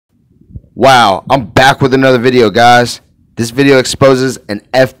Wow, I'm back with another video, guys. This video exposes an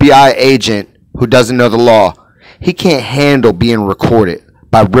FBI agent who doesn't know the law. He can't handle being recorded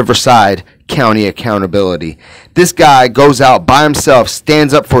by Riverside County Accountability. This guy goes out by himself,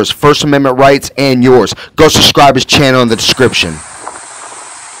 stands up for his First Amendment rights and yours. Go subscribe his channel in the description.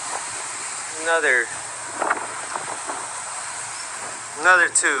 Another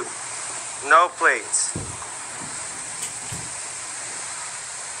two. No plates.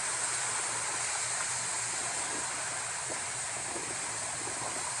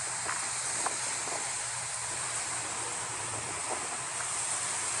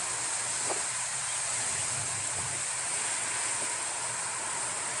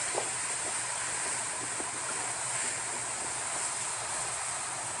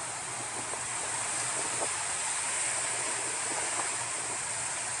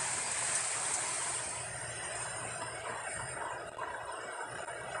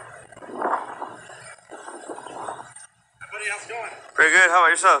 How's it going? Pretty good. How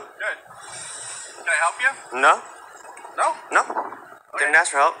about yourself? Good. Can I help you? No. No? No. Okay. Didn't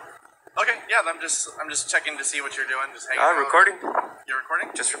ask for help. Okay. Yeah. I'm just checking to see what you're doing. Just hanging out. Recording. You're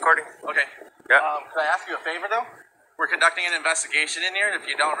recording? Just recording. Okay. Yeah. Can I ask you a favor though? We're conducting an investigation in here. If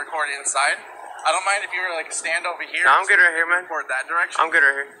you don't record inside, I don't mind if you were like stand over here. No, I'm good right here, man. Record that direction. I'm good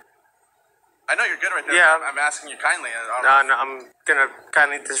right here. I know you're good right there. Yeah. I'm asking you kindly. No, I'm gonna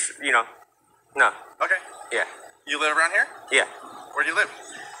kindly just, No. Okay. Yeah. You live around here? Yeah. Where do you live?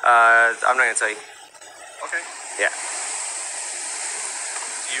 I'm not gonna tell you. Okay. Yeah.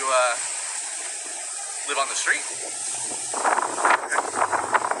 Do you live on the street? Okay.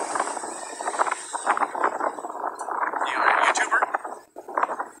 You a YouTuber?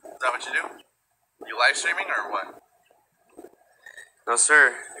 Is that what you do? You live streaming or what? No,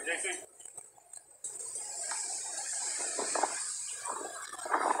 sir. Hey, JC.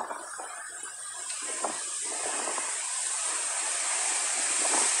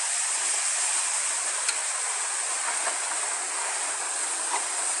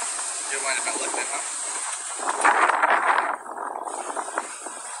 You don't mind if I look in, huh?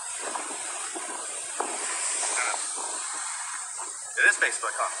 It is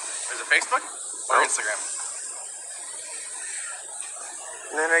Facebook, huh? Is it Facebook or Instagram?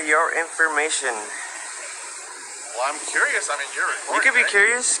 None of your information. Well, I'm curious. I mean, you're recording. You could be right?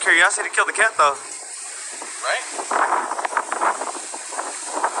 curious. Curiosity killed the cat, though. Right?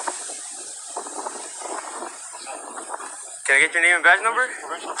 Can I get your name and badge number?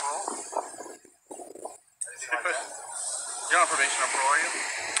 You're on probation or parole, are you?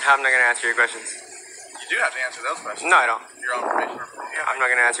 I'm not gonna answer your questions. You do have to answer those questions. No, I don't. You're on probation or parole. I'm not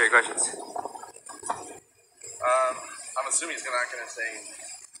gonna answer your questions. I'm assuming he's not gonna say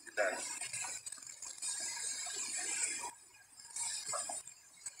you're dead.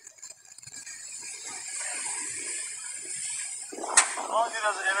 As long as he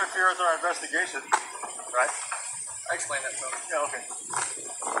doesn't interfere with our investigation. Right? I explained that to him. Yeah, okay.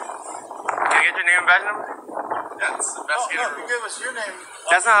 Can I get your name and badge number? That's No, investigator. if you give us your name.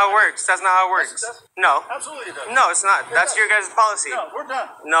 That's not how it works. That's not how it works. No. Absolutely it does. No, it's not. That's your guys' policy. No, we're done.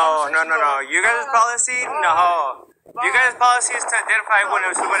 No. You guys' policy? No. You guys' policy is to identify when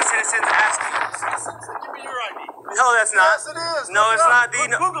a citizen's asking. Give me your ID. No, that's not. Yes, it is. No, Look it's it up.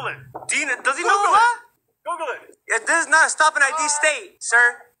 not. Google it. Does he know the law? Google it. It does not stop an ID state,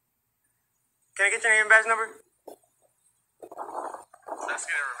 sir. Can I get your name and badge number?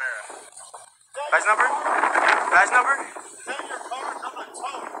 Investigator Rivera. Badge number? Badge number? Send your car to the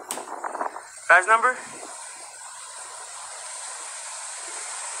tow. Badge number?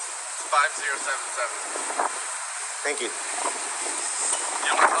 5077. Thank you. You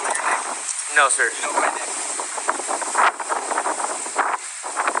don't want to tell me your name? No, sir. You know my name.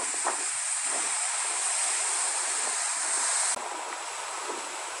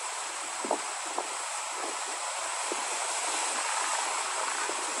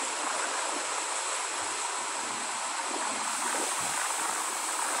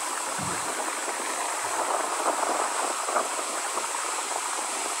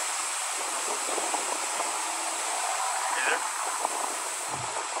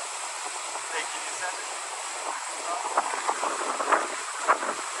 Hey, can you send it?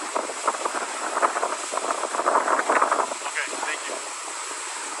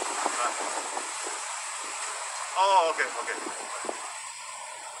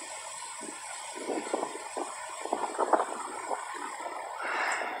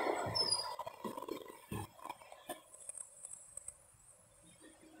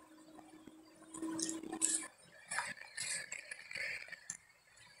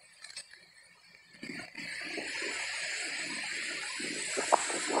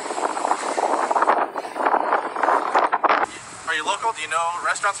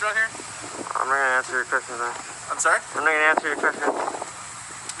 restaurants around here? I'm not gonna answer your questions, man. I'm sorry? I'm not gonna answer your question.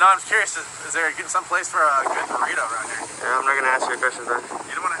 No, I'm just curious. Is there some place for a good burrito around here? Yeah, I'm not gonna answer your questions, man.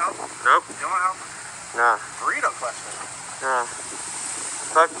 You don't want to help? Nope. You don't want to help? Nah. Burrito question. Nah.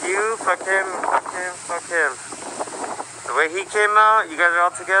 Fuck you, fuck him, fuck him, fuck him. The way he came out, you guys are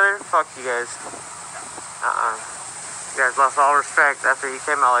all together, fuck you guys. You guys lost all respect after he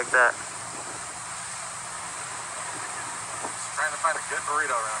came out like that. Just trying to find a good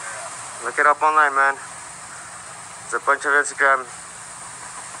burrito around here. Look it up online, man. It's a bunch of Instagram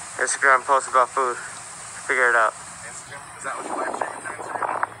posts about food. Figure it out. Instagram? Is that what your live streaming to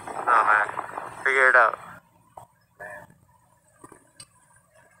Instagram? No, man. Figure it out.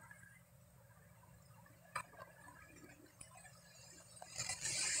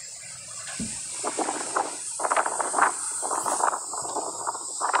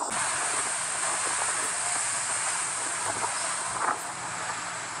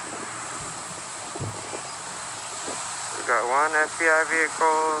 We got one FBI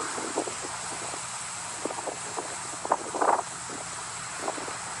vehicle.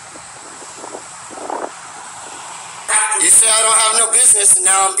 You say I don't have no business, and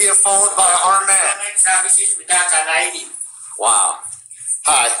now I'm being followed by an armed man. Wow.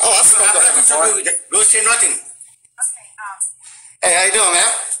 Hi. Oh, I've spoken to him before. Don't say nothing. Hey, how you doing,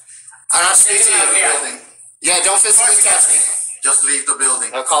 man? I'm not speaking to you in the building. Yeah, don't physically touch me. Just leave the building.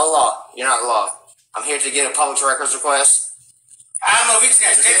 No, call the law. You're not the law. I'm here to get a public records request. I'm a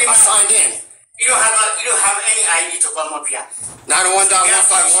witness. Take him I out. signed in. You don't have any ID to come up here.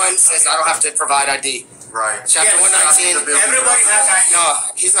 901.151 says I don't have to provide ID. Right. Chapter 119. Everybody has ID. No,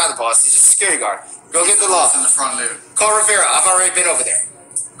 he's not the boss. He's just a security guard. Go get the law. In the front loop. Call Rivera. I've already been over there.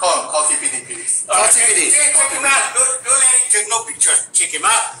 Call him. Call TPD, please. Call TPD. Take him out. Don't let him take no pictures. Check him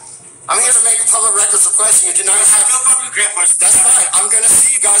out. I'm here to make a public records request and you deny I no public records. That's fine. I'm going to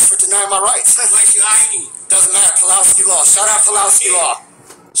sue you guys for denying my rights. Where's your ID? Doesn't matter. Pulaski law. Shout out Pulaski law.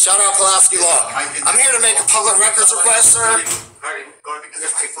 Shout out Pulaski law. I'm here to make a public records request, sir.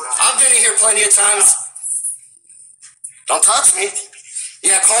 I've been in here plenty of times. Don't touch me.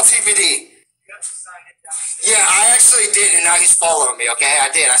 Yeah, call TPD. Yeah, I actually did, and now he's following me, okay? I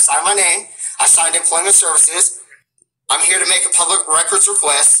did. I signed my name. I signed employment services. I'm here to make a public records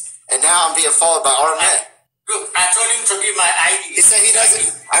request, and now I'm being followed by armed men. Look, I told him to give my ID. He said he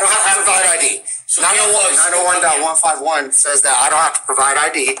doesn't. I don't have to provide ID. 901.151 says that I don't have to provide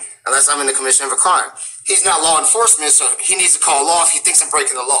ID unless I'm in the commission of a crime. He's not law enforcement, so he needs to call law if he thinks I'm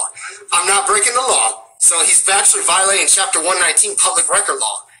breaking the law. I'm not breaking the law, so he's actually violating Chapter 119 public record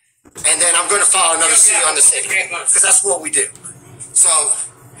law. And then I'm going to file another suit on the city, because that's what we do. So,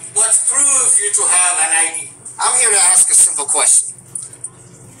 What proves you to have an ID? I'm here to ask a simple question.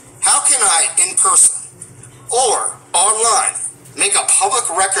 How can I, in person or online, make a public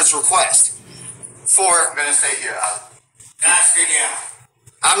records request for... I'm gonna stay here. That's it, yeah.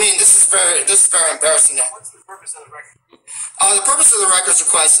 I mean, this is very embarrassing. What's the purpose of the record? The purpose of the records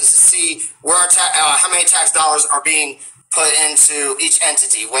request is to see where how many tax dollars are being put into each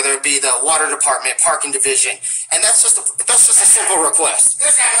entity, whether it be the water department, parking division, and that's just a simple request.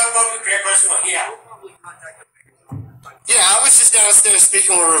 This is not public records for here. Yeah, I was just downstairs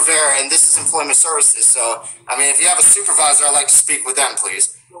speaking with Rivera, and this is employment services. So, I mean, if you have a supervisor, I'd like to speak with them,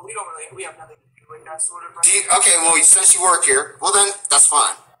 please. Well, we have nothing to do with that sort of. Okay, well, since you work here, well then, that's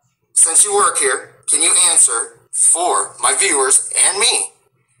fine. Since you work here, can you answer for my viewers and me?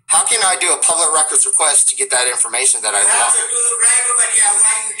 How can I do a public records request to get that information that I You have want? to do it right over here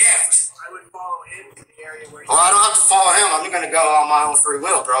why you left. I would follow him to the area where. Well, I don't have to follow him. I'm going to go on my own free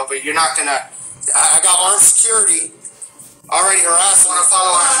will, bro. But you're not going to... I got armed security already harassing me. Want to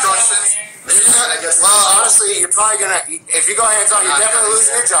follow our instructions? Well, honestly, you're probably going to... If you go hands on, you're definitely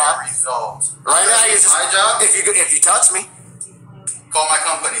losing your job. Result. Right now, you're just... My job? If you touch me, Call my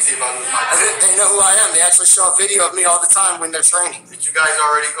company, see if I lose my job. they know who I am. They actually show a video of me all the time when they're training. Did you guys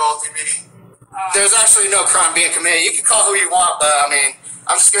already call TPD? There's actually no crime being committed. You can call who you want, but I mean,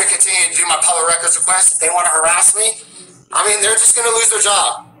 I'm just going to continue to do my public records request. If they want to harass me, I mean, they're just going to lose their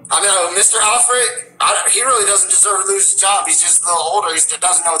job. I mean, Mr. Alfred, he really doesn't deserve to lose his job. He's just a little older. He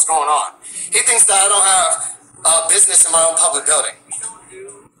doesn't know what's going on. He thinks that I don't have business in my own public building. We don't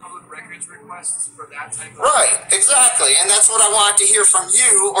do public records requests for that type of. Right, exactly. And that's what I wanted to hear from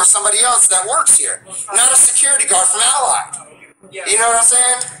you or somebody else that works here. Not a security guard from Allied. Yeah. You know what I'm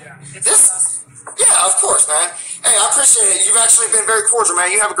saying? Yeah. Yeah, of course, man. Hey, I appreciate it. You've actually been very cordial, man.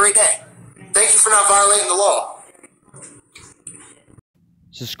 You have a great day. Thank you for not violating the law.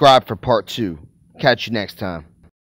 Subscribe for part 2. Catch you next time.